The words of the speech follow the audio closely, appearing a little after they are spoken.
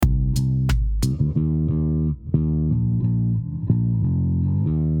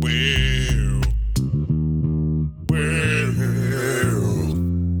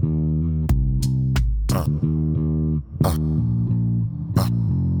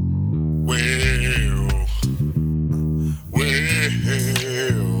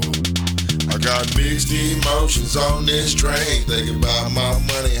mixed emotions on this train. Thinking about my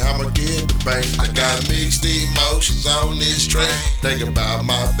money, how I'ma get the bank. I got mixed emotions on this train. Thinking about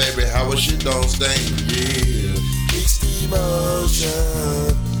my baby, how she don't stain. Yeah, mixed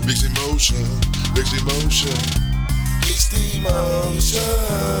emotion, mixed emotion, mixed emotion. Mixed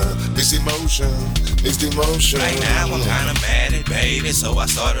emotion, mixed emotion, mixed emotion. Right now I'm kinda mad at baby, so I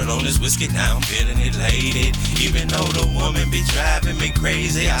started on this whiskey, now I'm feeling elated. Even though the woman be driving me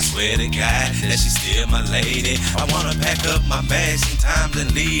crazy, I swear to God that she's still my lady. I wanna pack up my bags sometimes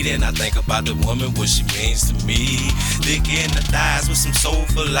and leave, and I think about the woman, what she means to me. Thick in the thighs with some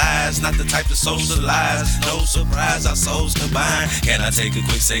soulful lies, not the type to socialize. No surprise, our souls combine. Can I take a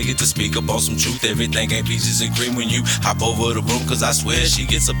quick second to speak up on some truth? Everything ain't peaches and cream when you hop over the room, cause I swear she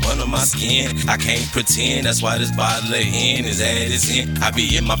gets up under my skin. I can't pretend, that's why this bottle of hen is at its end. I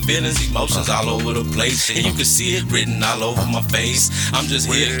be in my feelings, emotions all over the place, and you can see it written all over my face. I'm just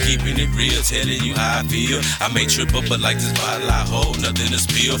here keeping it real, telling you how I feel. I may trip up, but like this bottle I hold, nothing to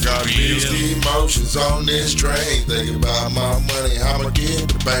spill for got real. Mixed emotions on this train. Thinking about my money, how I'ma get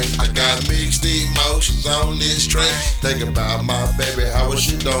the bank. I got mixed emotions on this train. Thinking about my baby, how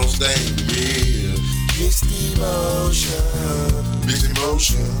she don't stain. Yeah, mixed emotion, mixed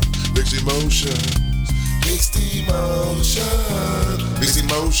emotion, mixed emotion, mixed emotion, mixed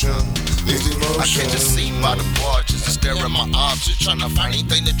emotion, mixed emotion. I can't just see by the bar, just stare at my options, trying to find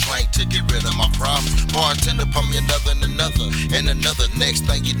anything to drink to get rid of my problems. Bartender, pour me another and another and another. Next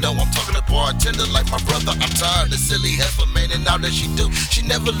thing you know, I'm talking to bartender like my brother. I'm tired of silly heifer, man, and all that she do, she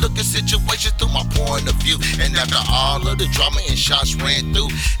never look at situations through my point of view. And after all of the drama and shots ran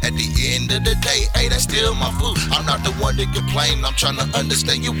through, at the end of the day, hey, that's still my food. I'm not the one to complain, I'm trying to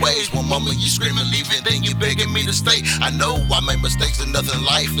understand your ways. One moment you screaming, leaving, then you begging me to stay. I know I make mistakes and nothing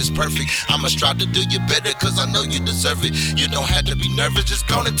life is perfect. I'ma strive to do you better, cause I know you deserve it. You don't have to be nervous, just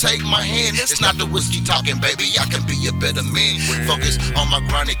gonna take my hand. It's not the whiskey talking, baby, I can be a better man. Focus on my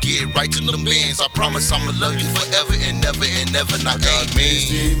grind and get right to the bends. I promise I'ma love you forever and never and never, not got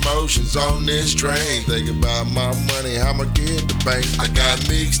mixed emotions on this train. Thinking about my money, how I'ma get the bank. I got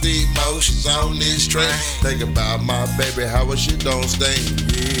mixed emotions on this train. Thinking about my baby, how she don't stain.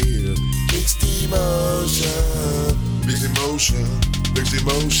 Yeah, mixed emotion, mixed emotion, mixed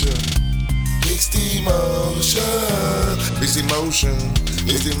emotion, mixed emotion, mixed emotion,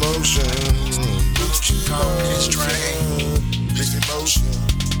 mixed emotion, mixed emotion, mixed emotion,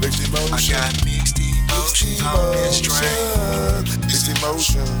 mixed emotion. I got mixed emotions on this train. Mixed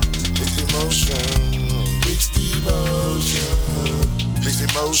emotion, mixed emotion, mixed emotion, mixed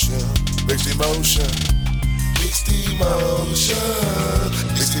emotion, mixed emotion, mixed emotion,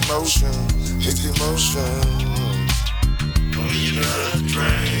 mixed emotion, mixed emotion.